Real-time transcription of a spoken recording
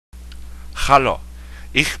Hallo,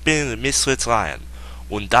 ich bin Mr. Ryan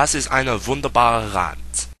und das ist eine wunderbare Rant.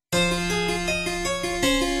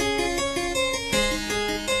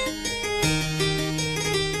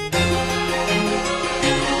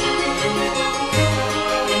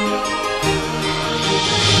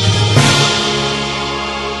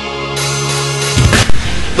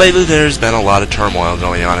 Lately there's been a lot of turmoil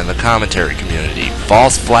going on in the commentary community.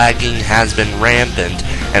 False flagging has been rampant,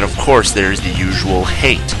 and of course there's the usual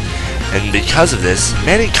hate. And because of this,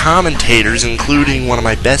 many commentators, including one of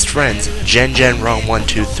my best friends,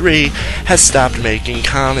 Rant123, has stopped making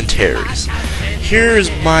commentaries.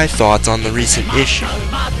 Here's my thoughts on the recent issue.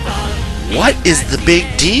 What is the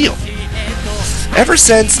big deal? Ever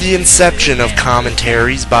since the inception of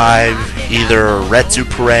commentaries by either Retsu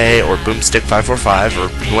Pare or Boomstick545 or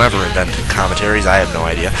whoever invented commentaries, I have no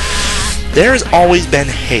idea, there's always been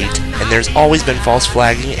hate, and there's always been false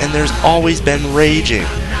flagging, and there's always been raging.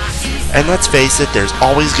 And let's face it, there's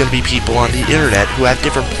always going to be people on the internet who have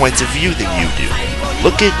different points of view than you do.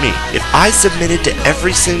 Look at me. If I submitted to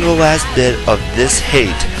every single last bit of this hate,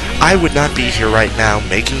 I would not be here right now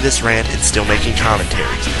making this rant and still making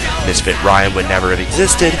commentaries. Misfit Ryan would never have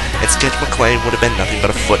existed, and Sketch McClain would have been nothing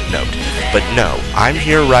but a footnote. But no, I'm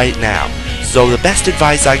here right now. So the best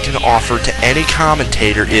advice I can offer to any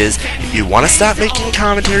commentator is, if you want to stop making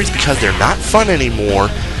commentaries because they're not fun anymore,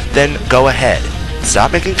 then go ahead.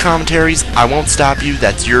 Stop making commentaries, I won't stop you,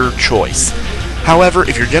 that's your choice. However,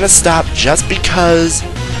 if you're gonna stop just because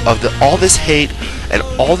of all this hate and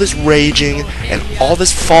all this raging and all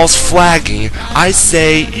this false flagging, I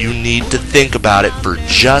say you need to think about it for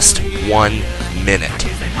just 1 minute.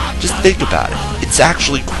 Just think about it. It's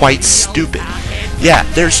actually quite stupid. Yeah,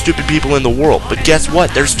 there's stupid people in the world, but guess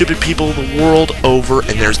what? There's stupid people the world over,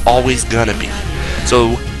 and there's always gonna be.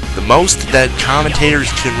 So the most that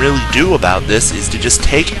commentators can really do about this is to just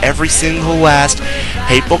take every single last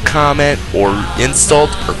hateful comment or insult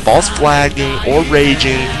or false flagging or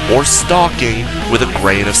raging or stalking with a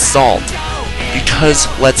grain of salt. Because,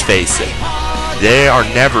 let's face it, they are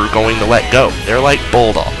never going to let go. They're like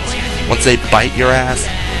bulldogs. Once they bite your ass,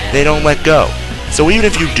 they don't let go. So even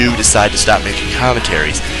if you do decide to stop making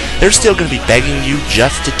commentaries, they're still going to be begging you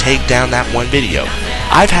just to take down that one video.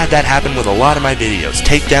 I've had that happen with a lot of my videos.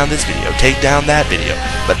 Take down this video, take down that video.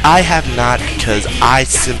 But I have not, because I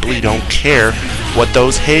simply don't care what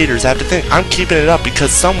those haters have to think. I'm keeping it up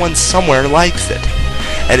because someone somewhere likes it.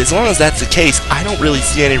 And as long as that's the case, I don't really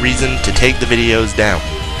see any reason to take the videos down.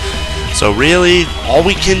 So really, all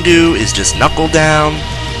we can do is just knuckle down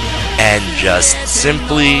and just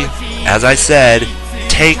simply, as I said,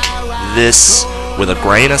 take this with a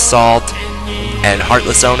grain of salt. And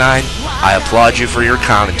Heartless09, I applaud you for your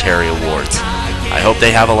commentary awards. I hope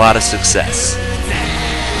they have a lot of success.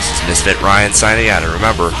 This is Misfit Ryan signing out, and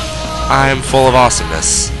remember, I am full of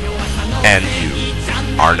awesomeness, and you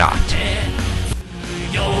are not.